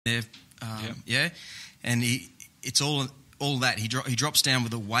there, and it's all that he drops down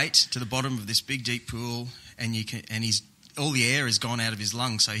with a weight to the bottom of this big deep pool, and all the air has gone out of his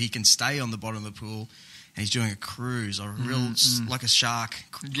lungs, so he can stay on the bottom of the pool, and he's doing a cruise, like a shark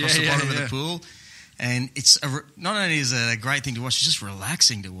across the bottom of the pool, and it's not only is it a great thing to watch, it's just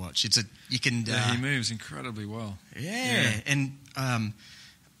relaxing to watch. He moves incredibly well. And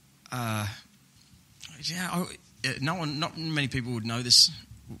not many people would know this.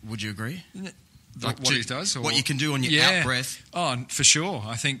 Would you agree? Like what he does? Or? What you can do on your out-breath? Oh, for sure.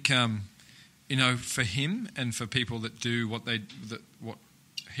 I think, for him and for people that do what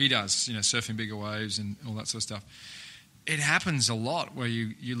he does, surfing bigger waves and all that sort of stuff, it happens a lot where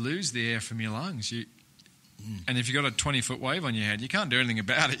you lose the air from your lungs. And if you've got a 20-foot wave on your head, you can't do anything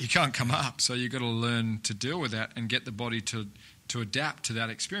about it. You can't come up. So you've got to learn to deal with that and get the body to adapt to that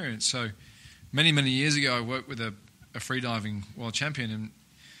experience. So many, many years ago, I worked with a freediving world champion, and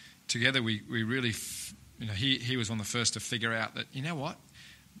together we really, he was one of the first to figure out that, you know what,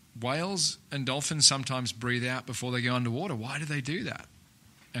 whales and dolphins sometimes breathe out before they go underwater. Why do they do that?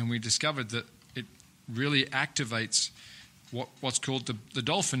 And we discovered that it really activates what's called the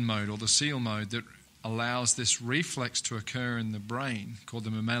dolphin mode or the seal mode that allows this reflex to occur in the brain called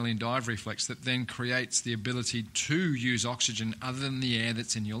the mammalian dive reflex that then creates the ability to use oxygen other than the air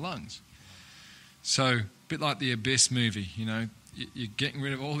that's in your lungs. So a bit like the Abyss movie, you're getting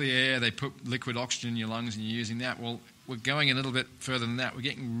rid of all the air, they put liquid oxygen in your lungs and you're using that. Well, we're going a little bit further than that. We're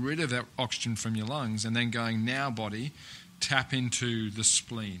getting rid of that oxygen from your lungs and then going, now body, tap into the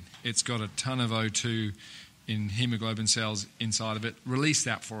spleen. It's got a ton of O2 in hemoglobin cells inside of it. Release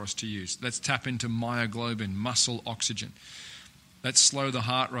that for us to use. Let's tap into myoglobin, muscle oxygen. Let's slow the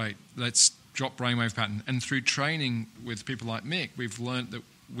heart rate. Let's drop brainwave pattern. And through training with people like Mick, we've learned that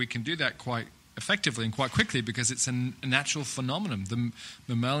we can do that quite effectively and quite quickly because it's a natural phenomenon. The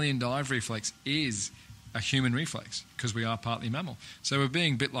mammalian dive reflex is a human reflex because we are partly mammal. So we're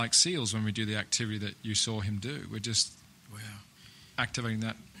being a bit like seals when we do the activity that you saw him do. We're just activating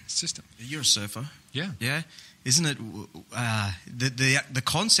that system. You're a surfer. Yeah. Yeah. Isn't it? The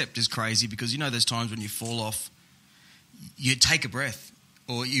concept is crazy because those times when you fall off, you take a breath,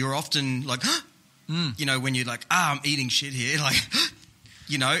 or you're often like, when you're like, I'm eating shit here, like,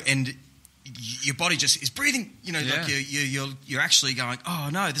 and your body just is breathing, like you're actually going, oh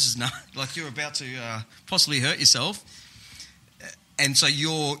no, this is not, like you're about to possibly hurt yourself. And so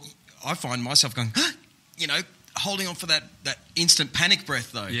I find myself going, holding on for that instant panic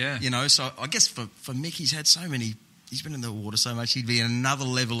breath though. Yeah. So I guess for Mick, he's been in the water so much, he'd be in another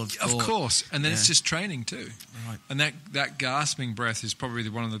level of thought. Of course. And then it's just training too. Right. And that gasping breath is probably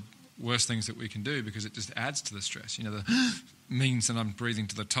one of the worst things that we can do because it just adds to the stress. The means that I'm breathing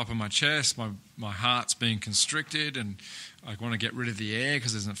to the top of my chest, my heart's being constricted, and I want to get rid of the air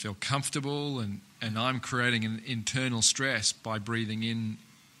because it doesn't feel comfortable, and I'm creating an internal stress by breathing in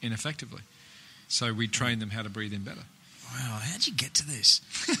ineffectively. So we train them how to breathe in better. Wow, how'd you get to this?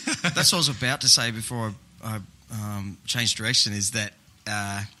 That's what I was about to say before I changed direction, is that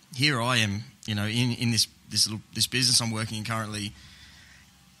here I am, in this business I'm working in currently.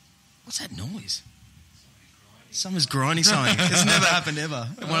 What's that noise? Someone's grinding something. It's never happened ever.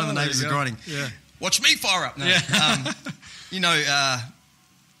 One of the neighbours is grinding. Yeah. Watch me fire up. No. Yeah.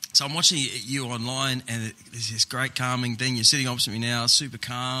 So I'm watching you online, and there's this great calming thing. You're sitting opposite me now, super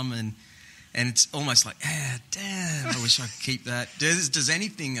calm, and it's almost like, damn, I wish I could keep that. Does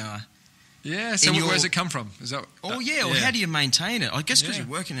anything... so where's it come from? Is that? Or how do you maintain it? I guess because you're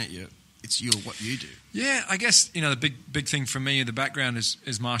working at it's what you do. Yeah, I guess, the big thing for me, the background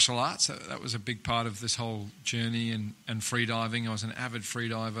is martial arts. That was a big part of this whole journey and freediving. I was an avid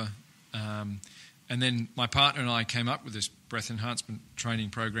freediver. And then my partner and I came up with this breath enhancement training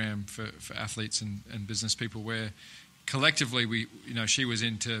program for athletes and business people where collectively she was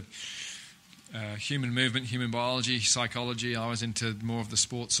into human movement, human biology, psychology. I was into more of the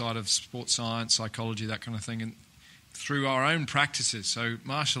sports side of sports science, psychology, that kind of thing. And through our own practices, so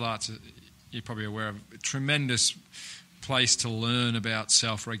martial arts, you're probably aware of, a tremendous place to learn about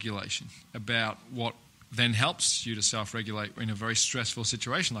self-regulation, about what then helps you to self-regulate in a very stressful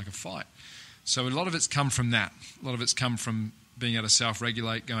situation like a fight. So a lot of it's come from that. A lot of it's come from being able to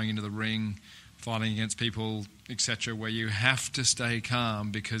self-regulate, going into the ring, fighting against people, etc., where you have to stay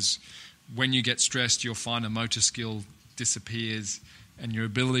calm because when you get stressed, you'll find a motor skill disappears and your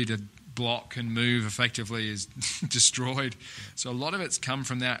ability to block and move effectively is destroyed. So a lot of it's come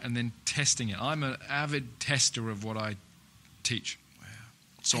from that and then testing it. I'm an avid tester of what I teach. Wow.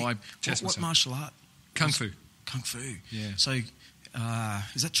 So I test what martial art? Kung Fu. Kung Fu. Yeah. So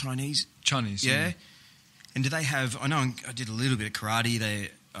is that Chinese? Chinese. Yeah. And do they have, I know I did a little bit of karate.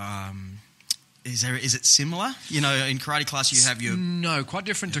 Is it similar? You know, in karate class you have your... No, quite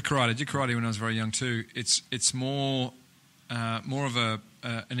different to karate. I did karate when I was very young too. It's more of an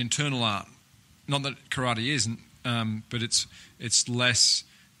internal art. Not that karate isn't, but it's less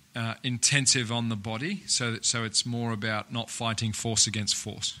intensive on the body. So it's more about not fighting force against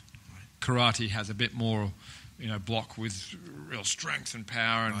force. Karate has a bit more, block with real strength and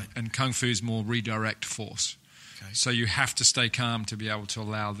power, and Kung Fu's more redirect force. Okay. So you have to stay calm to be able to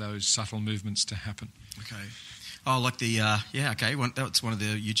allow those subtle movements to happen. Okay. Oh, like that's one of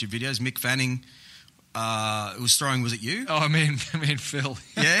the YouTube videos. Mick Fanning was throwing. Was it you? Oh, I mean Phil.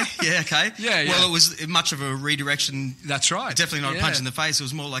 Yeah. Okay. Yeah. Well, it was much of a redirection. That's right. Definitely not a punch in the face. It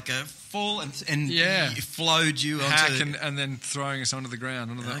was more like a fall and it flowed you hack onto... and then throwing us onto the ground,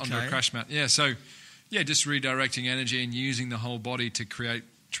 onto a crash mat. Yeah. So, just redirecting energy and using the whole body to create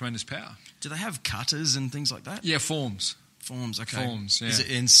tremendous power. Do they have cutters and things like that? Yeah, forms. Okay. Forms, yeah. Is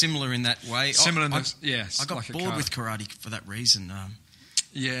it similar in that way? Similar I got like bored with karate for that reason.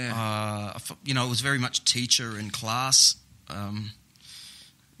 Yeah. It was very much teacher and class.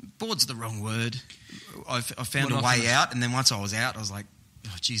 Bored's the wrong word. I found a way out, and then once I was out, I was like,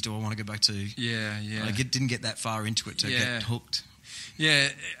 oh, geez, do I want to go back to... Yeah. I didn't get that far into it to get hooked. Yeah,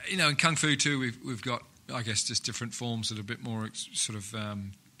 in Kung Fu too, we've got, I guess, just different forms that are a bit more sort of...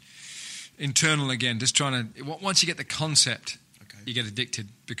 internal again, just trying to... Once you get the concept, you get addicted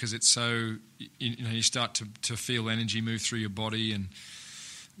because it's so... You start to feel energy move through your body, and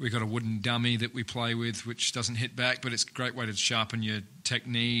we've got a wooden dummy that we play with which doesn't hit back, but it's a great way to sharpen your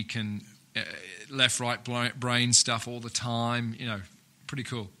technique and left-right brain stuff all the time. Pretty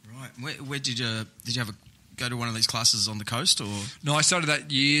cool. Right. Where did you go to one of these classes on the coast, or...? No, I started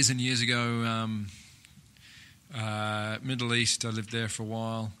that years and years ago. Middle East, I lived there for a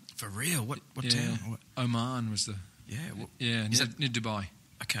while. For real? What town? What? Oman was the... Yeah. Near Dubai.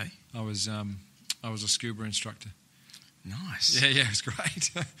 Okay. I was a scuba instructor. Nice. Yeah, it was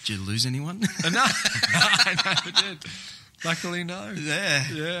great. Did you lose anyone? No, I never did. Luckily, no.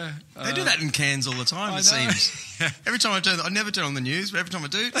 Yeah. They do that in Cairns all the time, it seems. Yeah. Every time I never turn on the news, but every time I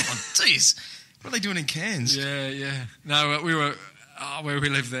do, geez, what are they doing in Cairns? Yeah. No, we were... where we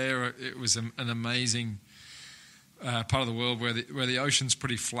lived there, it was an amazing... part of the world where the ocean's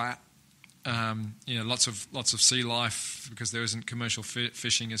pretty flat, lots of sea life because there isn't commercial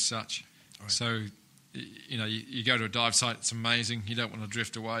fishing as such. Right. So, you go to a dive site, it's amazing. You don't want to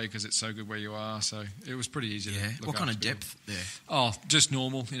drift away because it's so good where you are. So it was pretty easy. to look What kind of depth there? Oh, just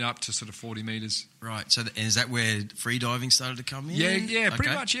normal, up to sort of 40 metres. Right. So is that where free diving started to come in? Yeah,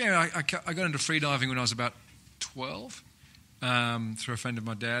 pretty much. Yeah, I got into free diving when I was about 12 through a friend of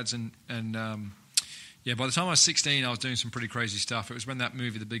my dad's, and by the time I was 16, I was doing some pretty crazy stuff. It was when that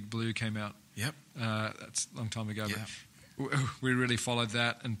movie, The Big Blue, came out. Yep. That's a long time ago. Yeah. But we really followed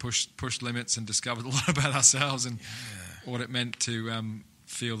that and pushed limits and discovered a lot about ourselves and what it meant to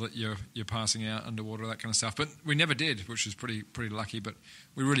feel that you're passing out underwater, that kind of stuff. But we never did, which was pretty lucky. But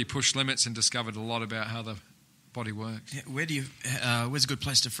we really pushed limits and discovered a lot about how the body works. Yeah, where's a good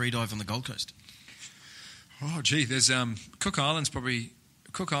place to free dive on the Gold Coast? Oh, gee, there's Cook Island's probably...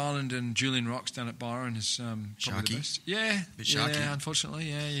 Cook Island and Julian Rocks down at Byron is probably the best. Yeah, bit sharky. Yeah, unfortunately,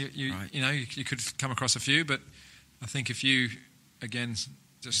 you could come across a few, but I think if you again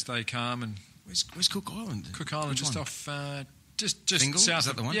just stay calm and where's Cook Island? Cook Island, just off, just Fingal? south. Is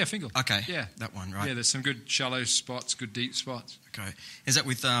that the one? Yeah, Fingal. Okay, yeah, that one, right? Yeah, there's some good shallow spots, good deep spots. Okay, is that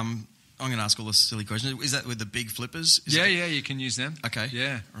with? I'm going to ask all the silly questions. Is that with the big flippers? Yeah, you can use them. Okay,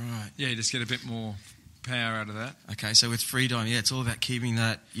 yeah, right. Yeah, you just get a bit more power out of that. Okay, so with free diving, it's all about keeping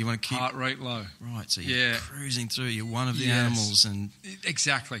that. You want to keep heart rate low, right? So you're cruising through. You're one of the animals, and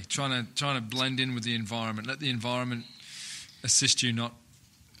exactly trying to blend in with the environment. Let the environment assist you, not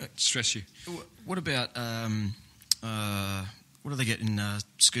stress you. What about what do they get in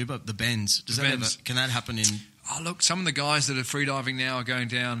scuba? The bends. Can that happen in? Oh, look, some of the guys that are free diving now are going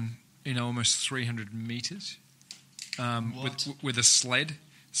down, almost 300 meters with a sled.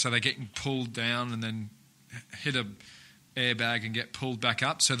 So they're getting pulled down and then hit a airbag and get pulled back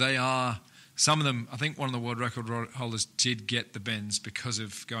up. So they are, some of them, I think one of the world record holders did get the bends because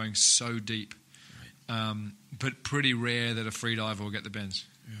of going so deep. Right. But pretty rare that a free diver will get the bends.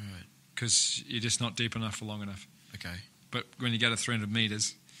 Right. Because you're just not deep enough for long enough. Okay. But when you get to 300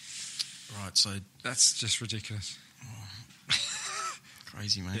 metres... Right, so... That's just ridiculous. Oh.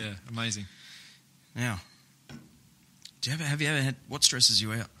 Crazy, mate. Yeah, amazing. Now... Have you ever had... What stresses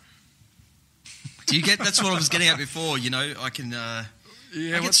you out? Do you get... That's what I was getting at before, I can... I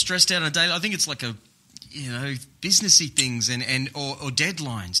get stressed out on a day. I think it's like businessy things or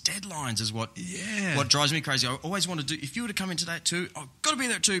deadlines. Deadlines is what drives me crazy. I always want to do. If you were to come into that too, I've got to be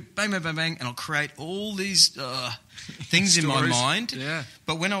there too. Bang, bang, bang, bang, and I'll create all these things in my mind. Yeah.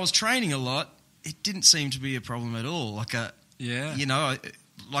 But when I was training a lot, it didn't seem to be a problem at all. Like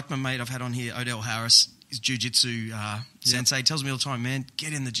like my mate I've had on here, Odell Harris, his jiu-jitsu sensei, tells me all the time, man,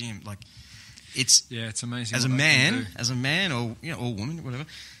 get in the gym. Like it's amazing. As a man or or woman, whatever,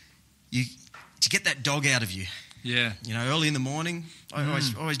 to get that dog out of you. Yeah. Early in the morning, I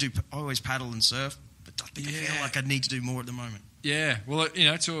always paddle and surf, but I think I feel like I need to do more at the moment. Yeah. Well,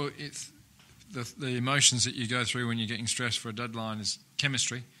 it's the emotions that you go through when you're getting stressed for a deadline is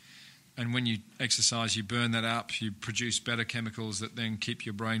chemistry. And when you exercise, you burn that up, you produce better chemicals that then keep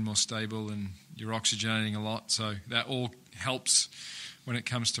your brain more stable and you're oxygenating a lot. So that all helps when it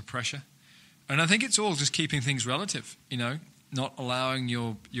comes to pressure. And I think it's all just keeping things relative, not allowing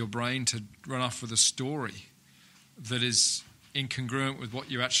your brain to run off with a story that is incongruent with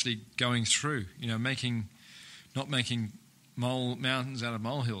what you're actually going through. Not making mountains out of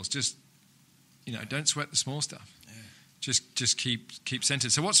molehills. Just, don't sweat the small stuff. Yeah. Just keep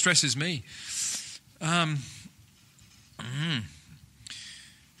centered. So what stresses me? I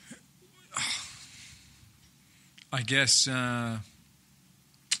guess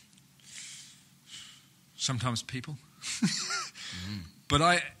sometimes people. But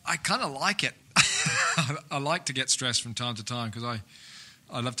I kind of like it. I like to get stressed from time to time because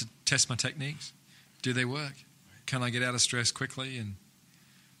I love to test my techniques. Do they work? Can I get out of stress quickly? And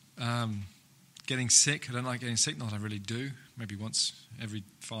getting sick, I don't like getting sick. Not that I really do. Maybe once every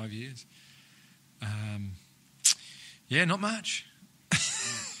 5 years. Not much.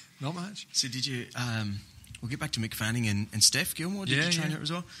 Not much. So did you... we'll get back to Mick Fanning and Steph Gilmore. Did you train her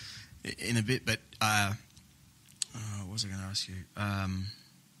as well? In a bit, but... what was I going to ask you?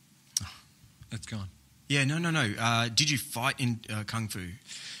 It's gone. Yeah, no. Did you fight in Kung Fu?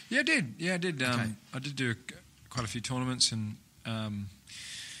 Yeah, I did. Okay. I did do quite a few tournaments and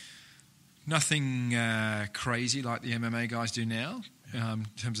nothing crazy like the MMA guys do now in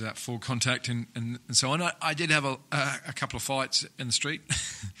terms of that full contact and so on. I did have a couple of fights in the street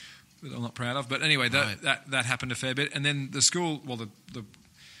that I'm not proud of. But anyway, that happened a fair bit. And then the school, well,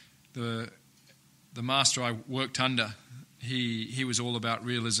 the master I worked under, he was all about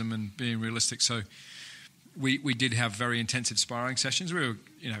realism and being realistic. So we did have very intensive sparring sessions. We were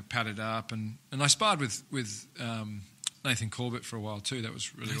padded up, and I sparred with Nathan Corbett for a while too. That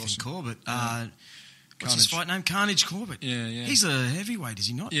was really awesome. Nathan Corbett. What's his fight name? Carnage Corbett. Yeah. He's a heavyweight, is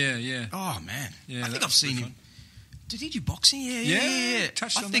he not? Yeah. Oh man, yeah, I think I've seen him. Fun. Did he do boxing? Yeah. I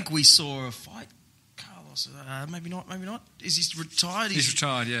think we saw a fight. Carlos, maybe not. Is he retired? He's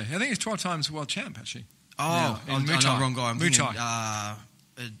retired. Yeah, I think he's 12 times world champ actually. Oh, in Muay Thai. Wrong guy. I'm Muay thinking, Thai.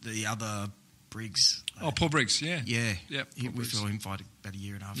 The other Briggs. Paul Briggs. Yeah. Yep. We saw him fight about a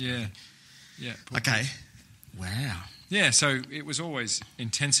year and a half ago. Yeah. Okay. Briggs. Wow. Yeah, so it was always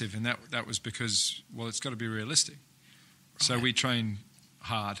intensive, and that was because, well, it's got to be realistic. Right. So we train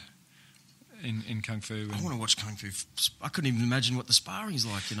hard in Kung Fu. I want to watch Kung Fu. I couldn't even imagine what the sparring is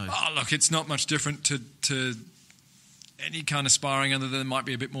like, Oh, look, it's not much different to any kind of sparring other than there might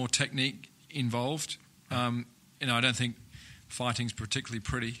be a bit more technique involved. I don't think fighting's particularly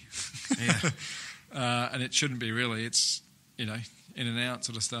pretty. Yeah. And it shouldn't be really. It's, in and out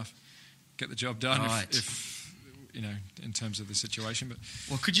sort of stuff. Get the job done if in terms of the situation. But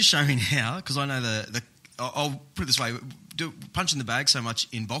well, could you show me now? Because I know I'll put it this way: punch in the bag so much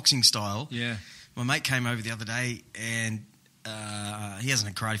in boxing style. Yeah. My mate came over the other day, and he hasn't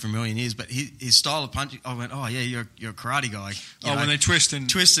had karate for a million years, but his style of punching, I went, oh yeah, you're a karate guy. When they twist and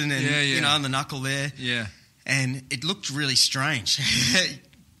on the knuckle there. Yeah. And it looked really strange.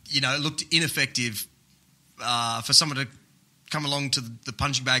 It looked ineffective for someone to come along to the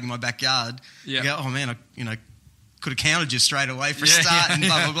punching bag in my backyard. Yeah. Go, oh man, I could have counted you straight away for a start and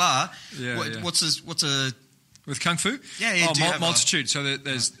blah blah blah. Yeah. What's a with Kung Fu? Yeah. Multitude. So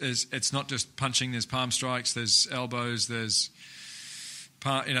there's it's not just punching. There's palm strikes. There's elbows. There's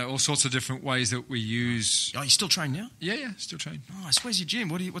all sorts of different ways that we use. Oh, you still train now? Yeah, still train. Nice. Where's your gym?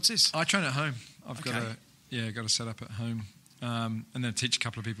 What's this? I train at home. I've got a set up at home, and then I teach a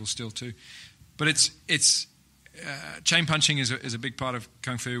couple of people still too. But it's chain punching is a big part of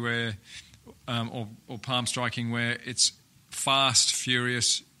Kung Fu where. Or palm striking, where it's fast,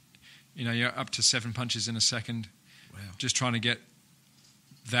 furious. You're up to 7 punches in a second. Wow. Just trying to get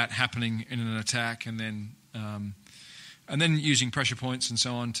that happening in an attack, and then using pressure points and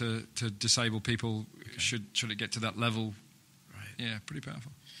so on to disable people. Okay. Should it get to that level? Right. Yeah, pretty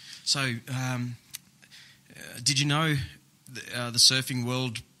powerful. So, did you know the surfing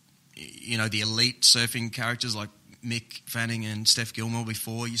world the elite surfing characters like Mick Fanning and Steph Gilmore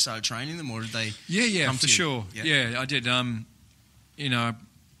before you started training them, or did they? Yeah, come for to you? sure. Yeah, I did.